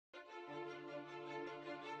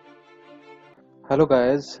Hello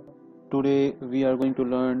guys, today we are going to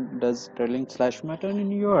learn does trailing slash matter in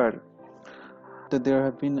URL. There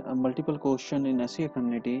have been multiple questions in SEO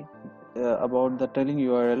community about the trailing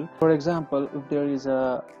URL. For example, if there is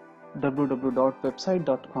a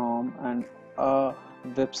www.website.com and a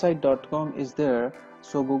website.com is there,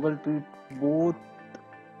 so Google treat both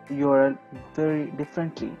URL very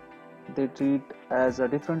differently. They treat as a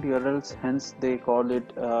different URLs, hence they call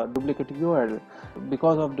it duplicate URL.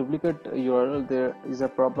 Because of duplicate URL, there is a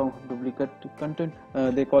problem of duplicate content.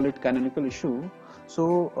 They call it canonical issue.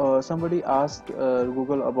 So somebody asked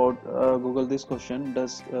Google about Google this question: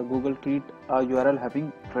 does Google treat a URL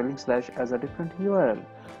having trailing slash as a different URL?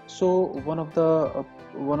 So one of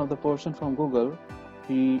the person from Google,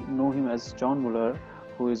 we know him as John Muller,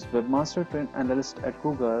 who is webmaster trained analyst at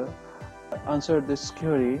Google, answered this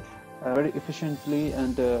query very efficiently,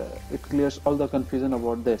 and it clears all the confusion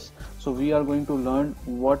about this. So we are going to learn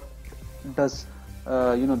what does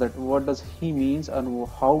what does he means and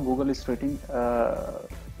how Google is treating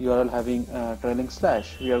URL having trailing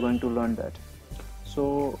slash. We are going to learn that.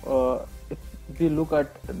 So if we look at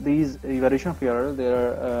these variation of URL,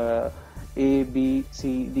 there are A, B,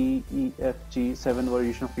 C, D, E, F, G, 7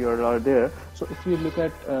 variation of URL are there. So if you look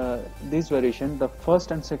at this variation, the first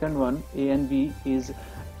and second one, A and B, is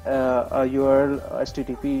a URL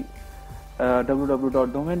HTTP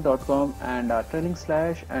www.domain.com and trailing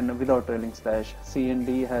slash and without trailing slash. C and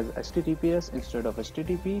D has HTTPS instead of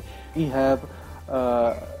HTTP. We have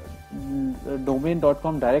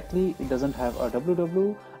domain.com directly, it doesn't have a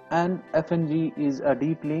www, and F and G is a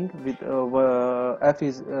deep link with F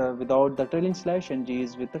is without the trailing slash and G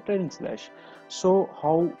is with the trailing slash. So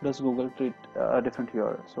how does Google treat a different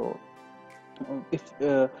URL? So if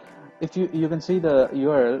you can see the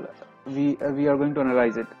URL, we are going to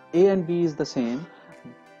analyze it. A and B is the same.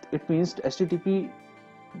 It means HTTP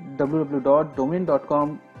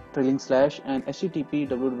www.domain.com trailing slash and HTTP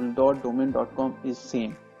www.domain.com is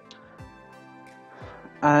same.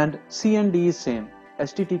 And C and D is same.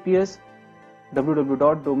 HTTPS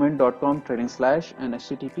www.domain.com trailing slash and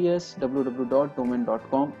HTTPS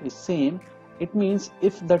www.domain.com is same. It means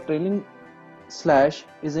if the trailing slash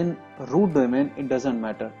is in root domain, it doesn't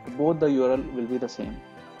matter, both the URL will be the same.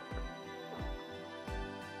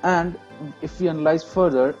 And if we analyze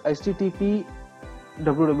further, HTTP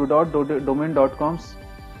www.domain.com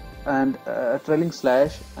and trailing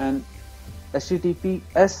slash and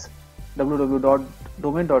HTTPS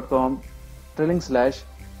www.domain.com trailing slash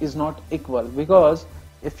is not equal, because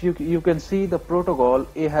if you can see the protocol,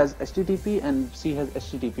 A has HTTP and C has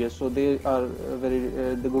HTTPS, so they are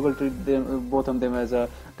the Google treat them both of them as a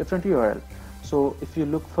different URL. So if you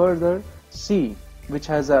look further, C, which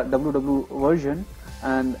has a www version,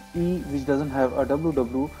 and E, which doesn't have a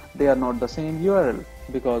www, they are not the same URL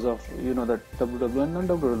because of the www and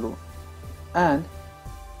non-www. And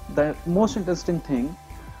the most interesting thing,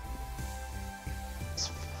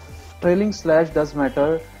 trailing slash does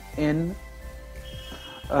matter in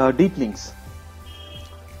deep links.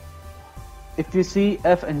 If you see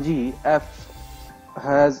F and G, F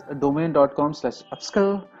has domain.com slash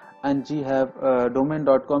upskill and G have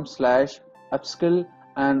domain.com slash upskill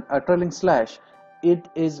and a trailing slash. It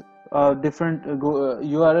is a different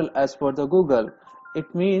URL as per the Google.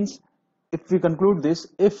 It means, if we conclude this,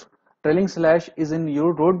 if trailing slash is in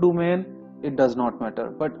your root domain, it does not matter,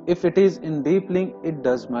 but if it is in deep link, it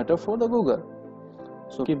does matter for the Google.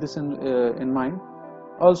 So keep this in mind.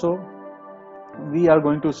 Also, we are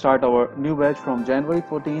going to start our new batch from January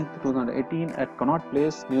 14th 2018 at Connaught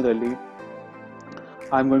Place, New Delhi.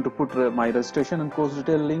 I'm going to put my registration and course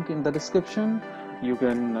detail link in the description. You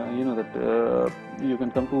can you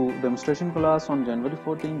can come to demonstration class on January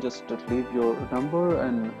 14th. Just leave your number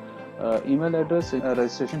and email address in a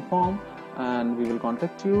registration form, and we will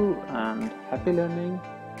contact you. And happy learning.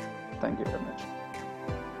 Thank you very much.